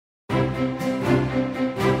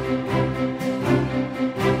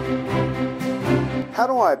How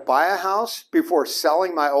do I buy a house before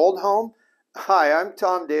selling my old home? Hi, I'm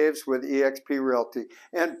Tom Daves with eXp Realty,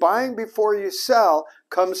 and buying before you sell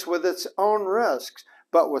comes with its own risks,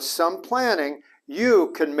 but with some planning,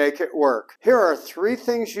 you can make it work. Here are 3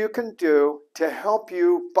 things you can do to help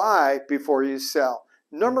you buy before you sell.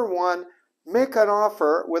 Number 1, make an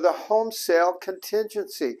offer with a home sale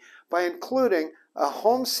contingency. By including a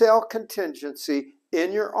home sale contingency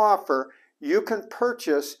in your offer, you can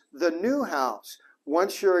purchase the new house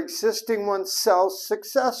once your existing one sells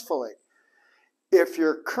successfully. If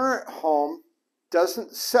your current home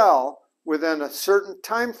doesn't sell within a certain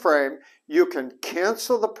time frame, you can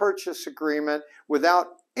cancel the purchase agreement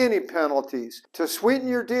without any penalties. To sweeten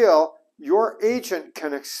your deal, your agent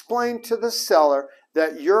can explain to the seller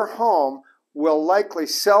that your home will likely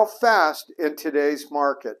sell fast in today's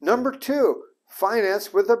market. Number 2,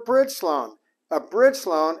 finance with a bridge loan. A bridge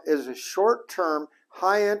loan is a short-term,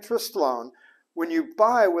 high-interest loan. When you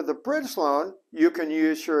buy with a bridge loan, you can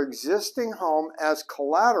use your existing home as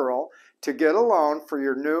collateral to get a loan for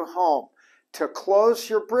your new home. To close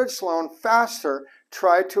your bridge loan faster,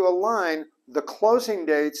 try to align the closing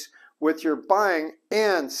dates with your buying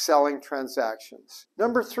and selling transactions.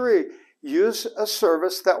 Number 3, use a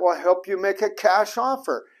service that will help you make a cash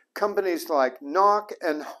offer. Companies like Knock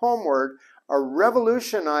and Homeward are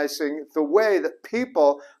revolutionizing the way that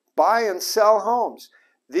people buy and sell homes.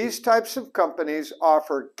 These types of companies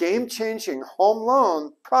offer game-changing home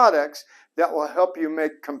loan products that will help you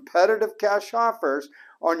make competitive cash offers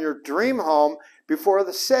on your dream home before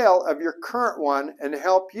the sale of your current one and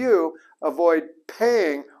help you avoid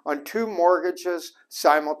paying on 2 mortgages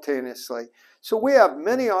simultaneously. So we have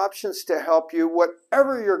many options to help you.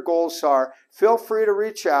 Whatever your goals are, feel free to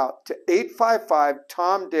reach out to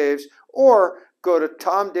 855-TOM-DAVES or go to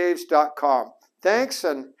tomdaves.com. Thanks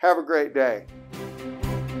and have a great day.